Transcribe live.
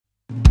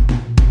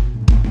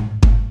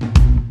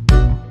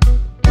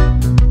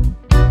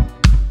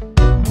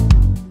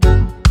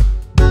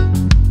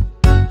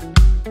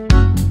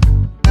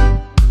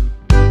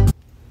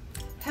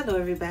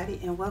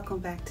everybody, and welcome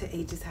back to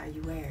Age is How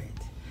You Wear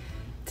It.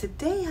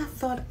 Today I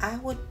thought I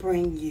would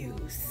bring you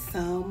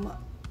some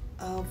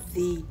of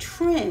the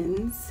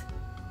trends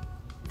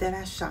that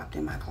I shopped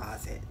in my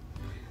closet.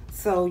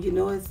 So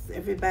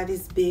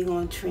everybody's big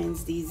on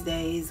trends these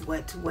days,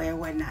 what to wear,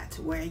 what not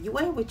to wear. You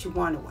wear what you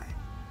want to wear.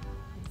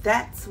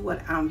 That's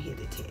what I'm here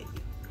to tell you.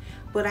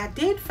 But I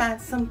did find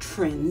some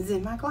trends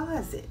in my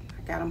closet.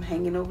 I got them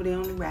hanging over there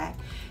on the rack,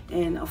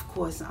 and of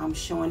course I'm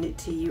showing it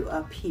to you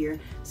up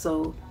here.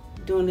 So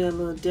doing it a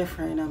little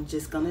different, I'm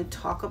just gonna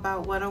talk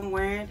about what I'm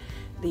wearing,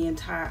 the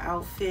entire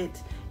outfit,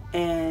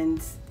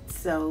 and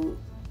so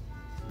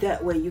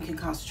that way you can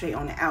concentrate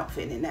on the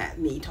outfit and not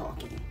me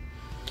talking.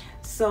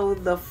 So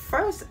the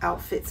first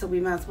outfit, so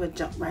we might as well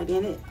jump right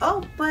in it.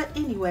 Oh, but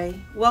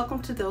anyway,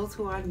 welcome to those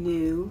who are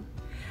new,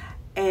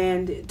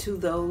 and to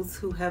those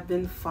who have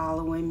been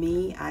following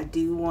me. I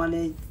do want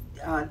to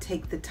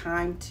take the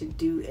time to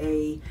do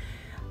a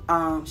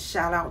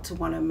shout out to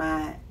one of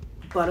my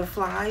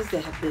butterflies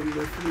that have been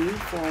with me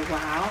for a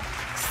while.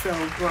 So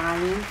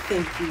Brian,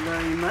 thank you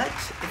very much.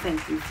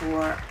 Thank you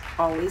for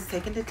always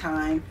taking the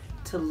time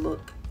to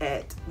look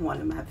at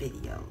one of my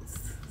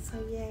videos. So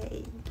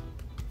yay.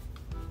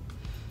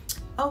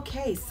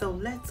 Okay, so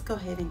let's go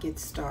ahead and get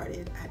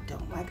started. I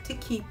don't like to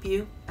keep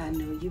you. I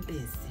know you're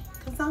busy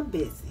because I'm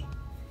busy.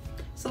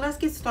 So let's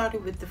get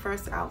started with the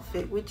first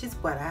outfit, which is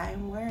what I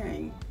am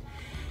wearing.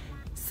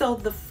 So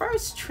the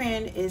first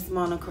trend is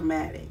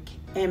monochromatic,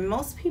 and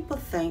most people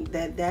think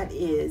that that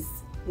is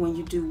when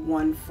you do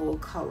one full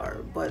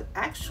color, but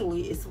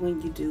actually it's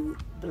when you do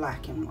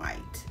black and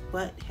white.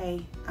 But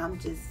hey, I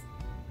just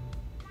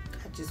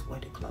wear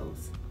the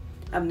clothes.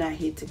 I'm not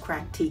here to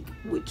critique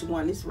which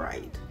one is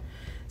right.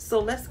 So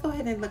let's go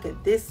ahead and look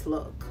at this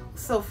look.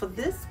 So for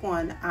this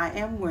one, I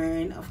am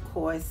wearing, of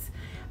course,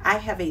 I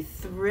have a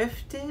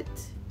thrifted,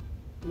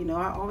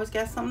 I always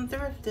got something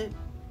thrifted.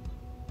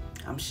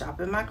 I'm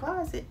shopping my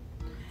closet.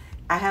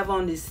 I have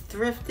on this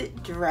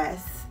thrifted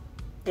dress,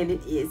 and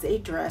it is a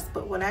dress,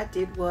 but what I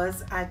did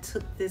was I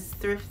took this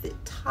thrifted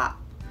top,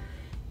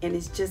 and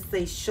it's just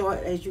a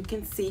short, as you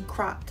can see,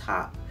 crop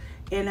top,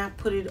 and I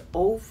put it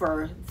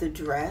over the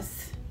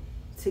dress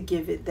to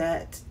give it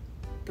that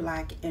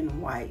black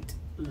and white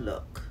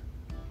look.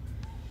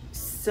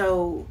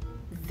 So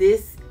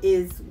this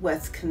is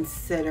what's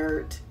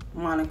considered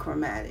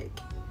monochromatic,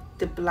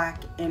 the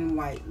black and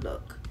white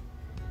look.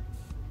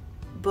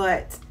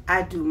 But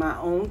I do my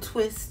own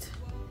twist,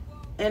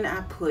 and I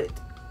put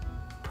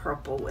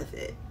purple with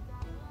it.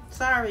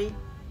 Sorry.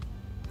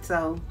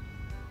 So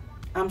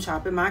I'm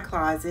shopping my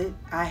closet.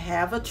 I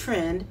have a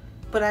trend,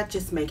 but I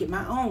just make it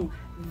my own.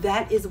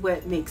 That is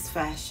what makes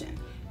fashion.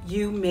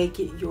 You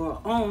make it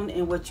your own,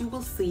 and what you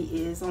will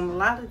see is on a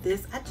lot of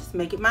this, I just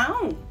make it my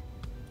own.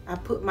 I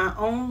put my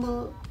own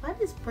little, why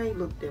does braid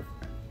look different?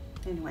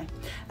 Anyway,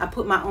 I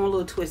put my own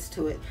little twist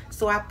to it.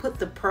 So I put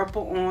the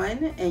purple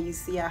on, and you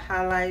see I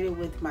highlighted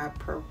with my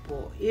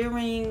purple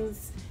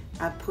earrings.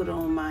 I put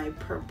on my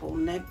purple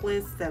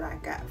necklace that I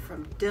got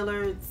from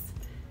Dillard's,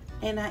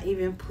 and I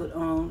even put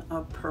on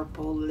a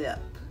purple lip.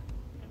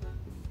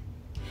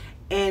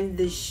 And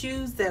the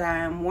shoes that I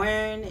am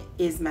wearing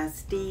is my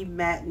Steve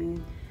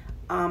Madden,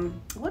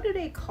 what do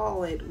they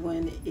call it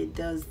when it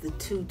does the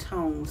two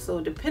tones?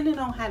 So depending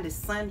on how the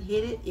sun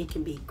hit it, it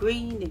can be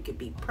green, it could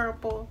be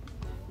purple.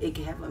 It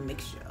can have a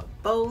mixture of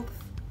both.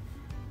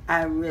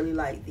 I really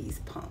like these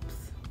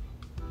pumps.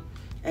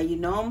 And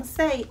I'm gonna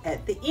say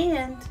at the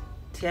end,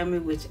 tell me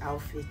which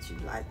outfit you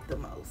like the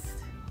most.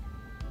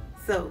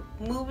 So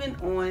moving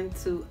on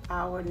to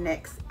our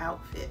next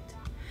outfit.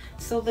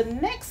 So the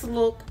next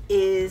look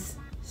is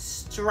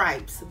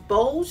stripes,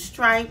 bold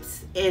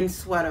stripes and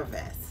sweater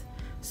vest.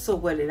 So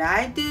what did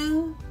I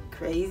do?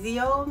 Crazy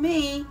old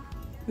me,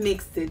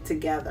 mixed it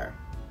together.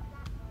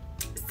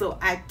 So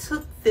I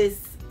took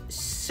this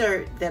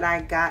shirt that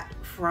I got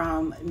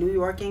from New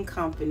York &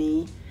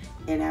 Company,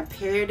 and I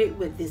paired it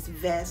with this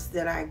vest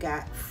that I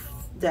got,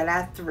 that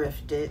I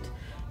thrifted,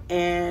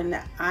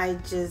 and I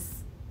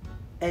just,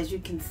 as you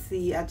can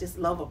see, I just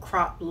love a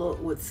crop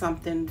look with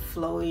something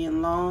flowy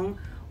and long,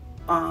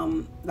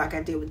 like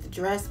I did with the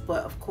dress.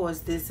 But of course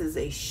this is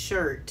a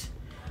shirt,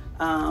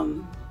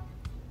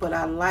 but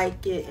I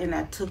like it, and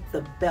I took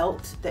the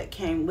belt that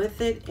came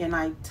with it and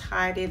I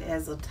tied it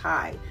as a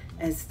tie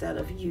instead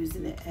of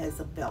using it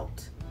as a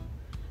belt.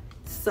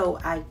 So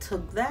I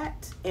took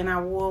that and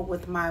I wore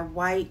with my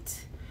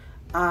white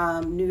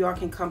New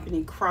York &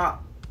 Company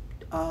crop,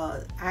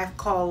 I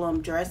call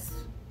them dress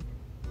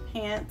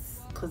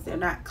pants because they're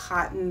not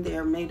cotton,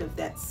 they're made of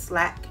that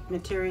slack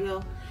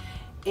material,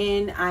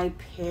 and I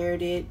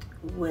paired it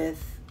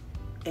with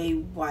a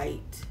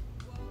white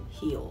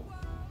heel.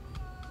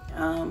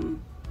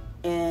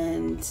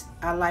 And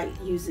I like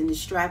using the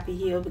strappy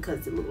heel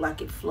because it looks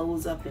like it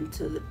flows up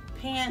into the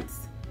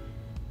pants.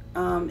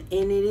 And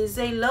it is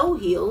a low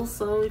heel,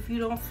 so if you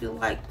don't feel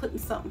like putting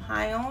something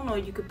high on, or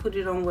you could put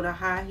it on with a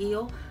high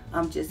heel,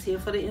 I'm just here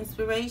for the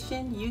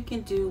inspiration. You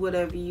can do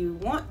whatever you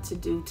want to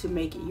do to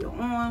make it your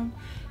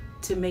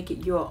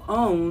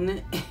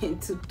own,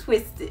 and to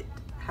twist it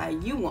how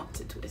you want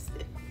to twist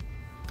it.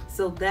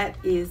 So that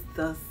is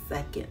the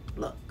second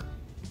look.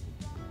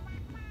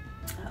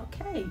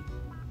 Okay.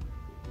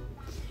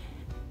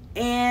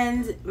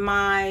 And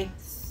my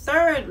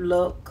third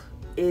look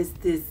is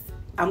this.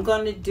 I'm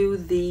going to do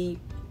the,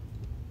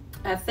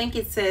 I think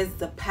it says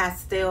the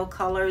pastel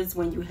colors,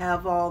 when you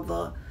have all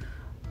the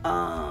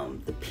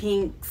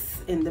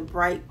pinks and the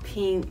bright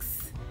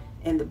pinks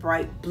and the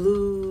bright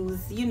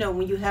blues, you know,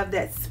 when you have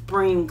that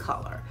spring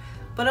color.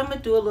 But I'm going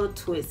to do a little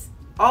twist.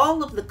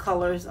 All of the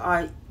colors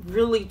are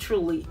really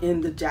truly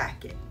in the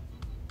jacket.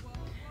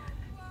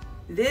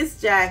 This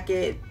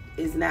jacket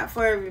is not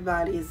for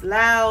everybody. It's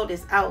loud,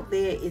 it's out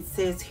there. It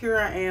says, "Here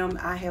I am,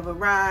 I have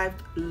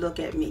arrived, look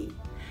at me."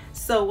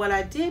 So what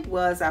I did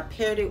was I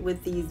paired it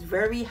with these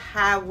very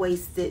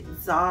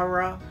high-waisted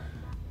Zara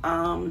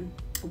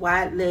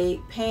wide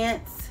leg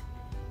pants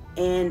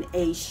and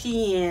a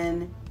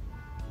Shein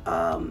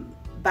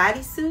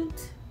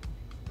bodysuit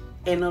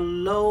and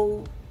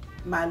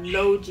my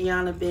low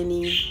Gianna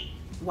Benny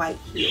white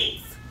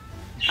heels.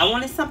 I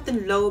wanted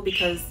something low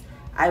because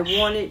I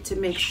wanted to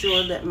make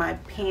sure that my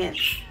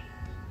pants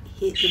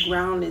hit the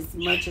ground as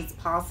much as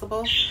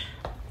possible.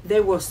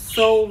 They were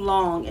so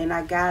long, and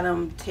I got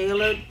them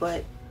tailored,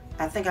 but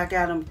I think I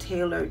got them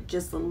tailored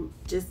just a little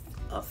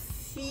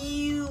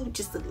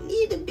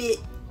bit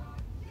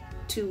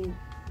too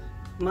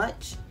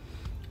much,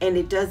 and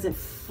it doesn't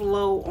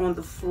flow on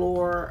the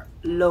floor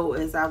low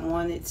as I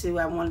wanted to.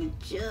 I wanted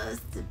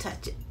just to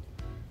touch it.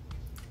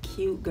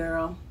 Cute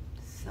girl,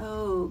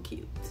 so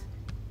cute.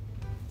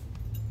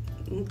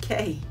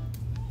 Okay.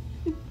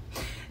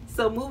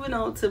 So moving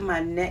on to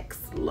my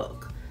next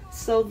look.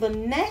 So the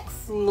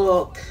next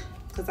look,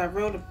 because I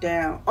wrote it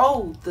down.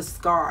 Oh, the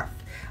scarf.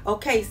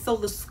 Okay, so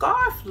the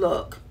scarf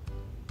look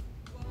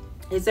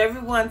is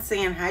everyone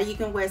saying how you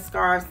can wear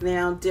scarves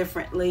now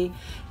differently.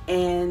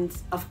 And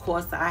of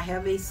course, I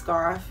have a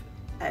scarf.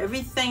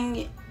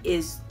 Everything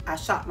is, I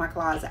shopped my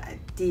closet. I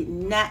did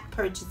not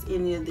purchase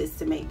any of this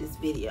to make this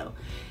video.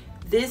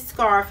 This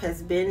scarf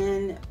has been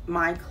in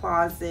my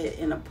closet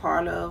and a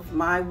part of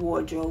my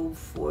wardrobe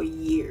for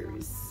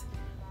years.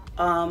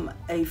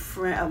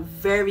 A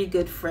very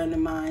good friend of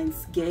mine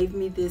gave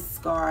me this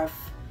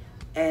scarf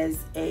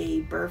as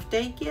a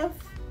birthday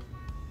gift.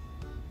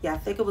 Yeah, I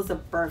think it was a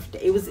birthday.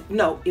 It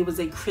was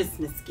a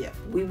Christmas gift.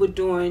 We were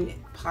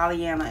doing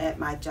Pollyanna at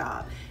my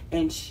job,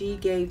 and she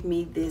gave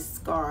me this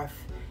scarf,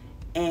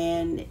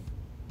 and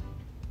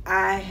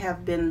I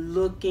have been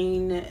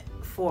looking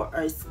for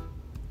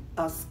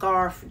a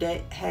scarf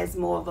that has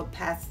more of a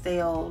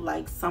pastel,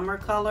 like summer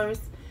colors.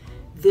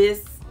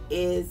 This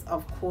is,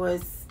 of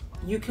course,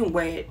 you can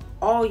wear it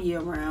all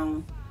year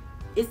round.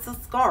 It's a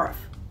scarf,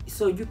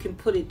 so you can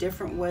put it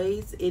different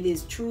ways. It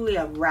is truly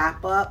a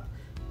wrap up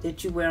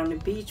that you wear on the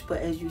beach, but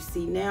as you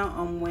see now,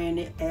 I'm wearing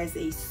it as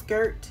a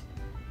skirt,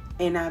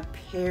 and I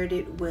paired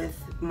it with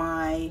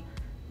my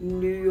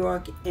New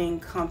York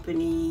 &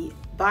 Company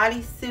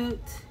bodysuit,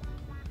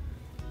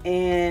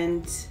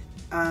 and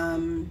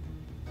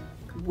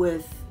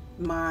with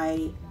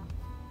my,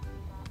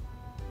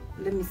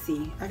 let me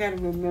see, I gotta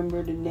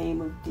remember the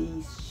name of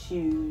these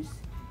shoes.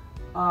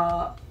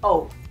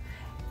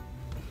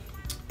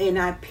 And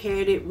I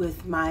paired it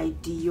with my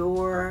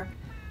Dior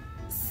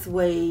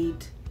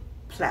suede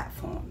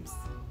platforms.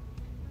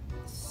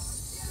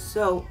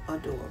 So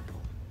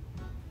adorable.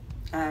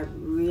 I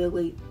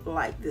really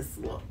like this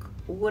look.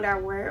 Would I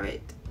wear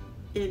it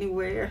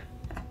anywhere?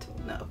 I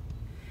don't know.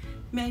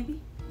 Maybe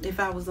if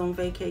I was on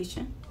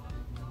vacation.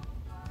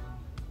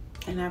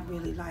 And I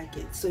really like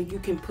it. So you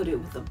can put it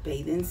with a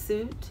bathing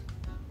suit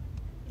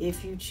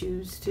if you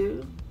choose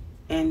to,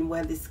 and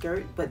wear the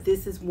skirt. But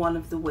this is one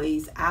of the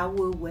ways I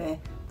will wear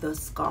the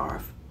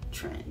scarf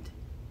trend.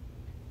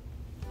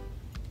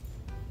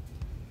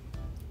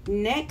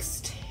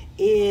 Next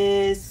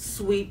is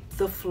sweep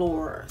the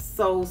floor.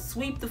 So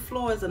sweep the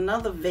floor is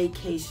another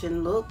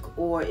vacation look,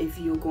 or if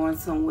you're going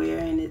somewhere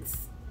and it's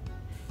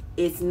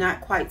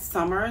not quite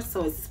summer,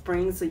 so it's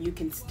spring, so you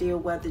can still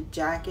wear the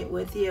jacket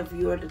with you. If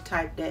you're the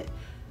type that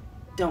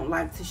don't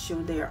like to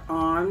show their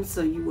arms,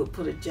 so you would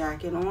put a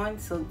jacket on.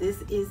 So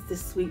this is the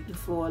sweep the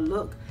floor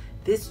look.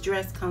 This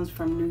dress comes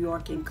from New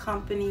York &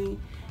 Company,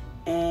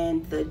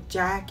 and the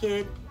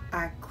jacket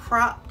I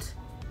cropped,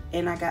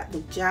 and I got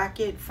the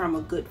jacket from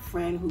a good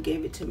friend who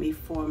gave it to me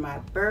for my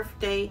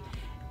birthday,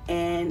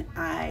 and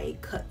I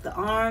cut the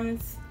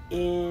arms,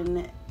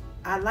 and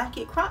I like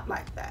it cropped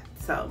like that.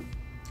 So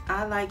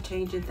I like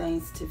changing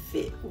things to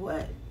fit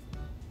what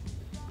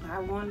I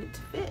want it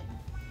to fit.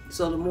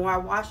 So the more I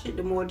wash it,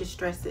 the more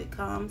distressed it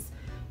comes,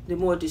 the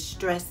more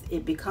distressed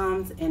it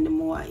becomes, and the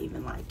more I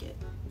even like it.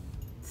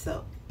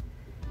 So,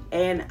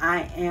 and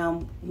I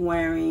am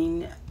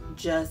wearing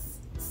just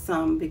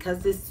some, because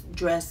this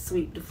dress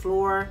sweep the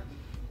floor,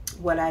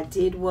 what I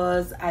did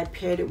was I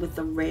paired it with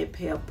a red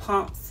pair of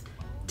pumps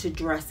to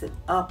dress it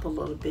up a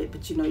little bit.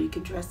 But you know, you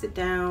can dress it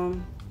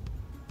down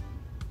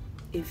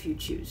if you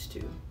choose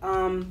to.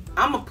 I'm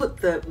gonna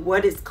put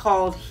what it's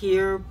called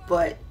here,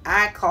 but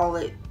I call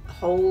it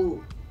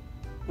hole,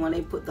 when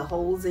they put the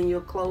holes in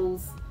your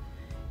clothes.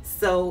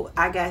 So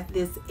I got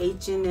this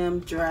H&M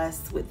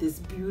dress with this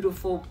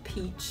beautiful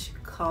peach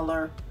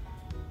color,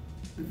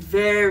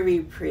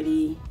 very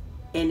pretty,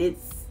 and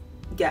it's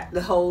got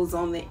the holes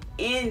on the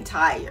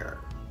entire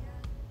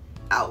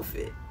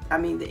outfit. I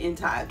mean the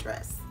entire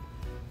dress.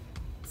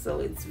 So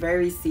it's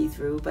very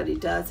see-through, but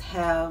it does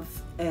have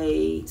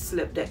a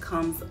slip that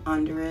comes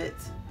under it.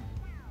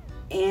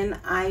 And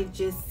I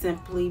just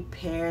simply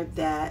paired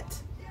that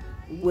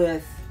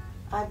with,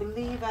 I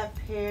believe I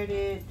paired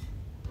it,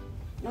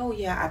 oh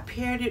yeah, I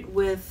paired it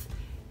with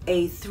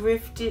a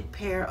thrifted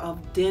pair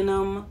of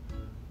denim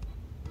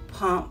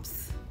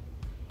pumps,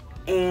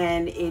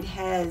 and it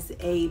has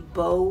a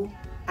bow.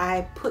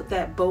 I put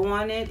that bow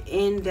on it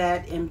in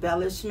that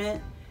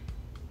embellishment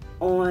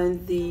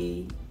on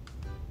the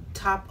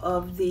top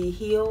of the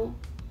heel.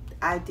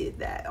 I did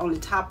that on the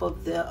top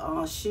of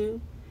the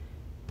shoe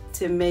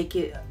to make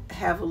it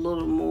have a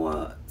little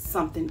more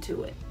something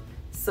to it.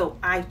 So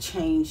I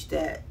changed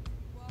that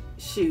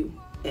shoe,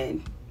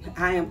 and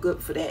I am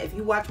good for that. If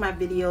you watch my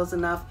videos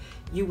enough,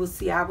 you will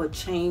see I would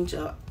change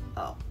a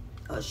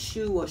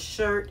shoe, a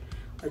shirt,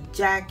 a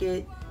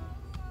jacket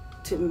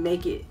to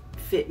make it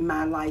fit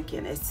my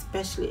liking,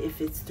 especially if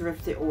it's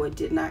thrifted or it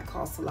did not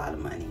cost a lot of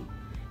money.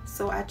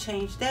 So I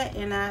changed that,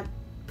 and I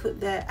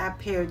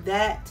paired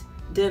that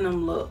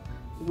denim look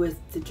with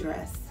the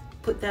dress.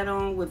 Put that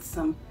on with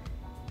some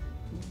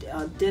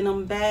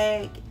denim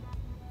bag,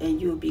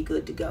 and you'll be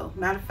good to go.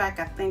 Matter of fact,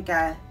 I think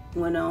I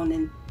went on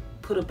and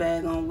put a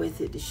bag on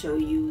with it to show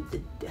you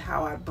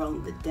how I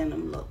brought the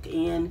denim look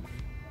in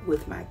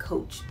with my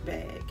Coach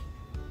bag.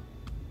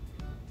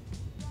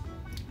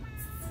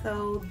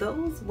 So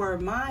those were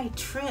my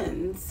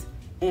trends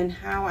and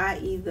how I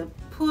either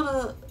put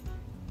a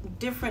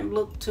different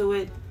look to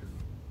it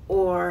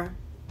or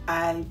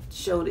I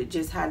showed it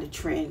just how the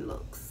trend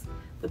looks.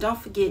 But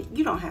don't forget,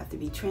 you don't have to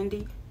be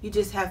trendy. You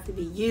just have to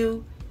be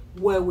you.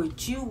 Wear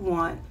what you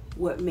want,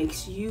 what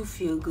makes you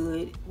feel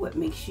good, what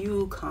makes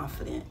you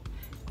confident,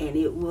 and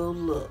it will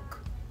look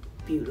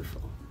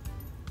beautiful.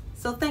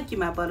 So thank you,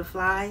 my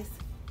butterflies,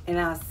 and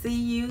I'll see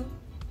you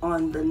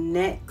on the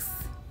next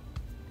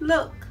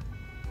look.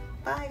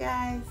 Bye,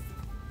 guys.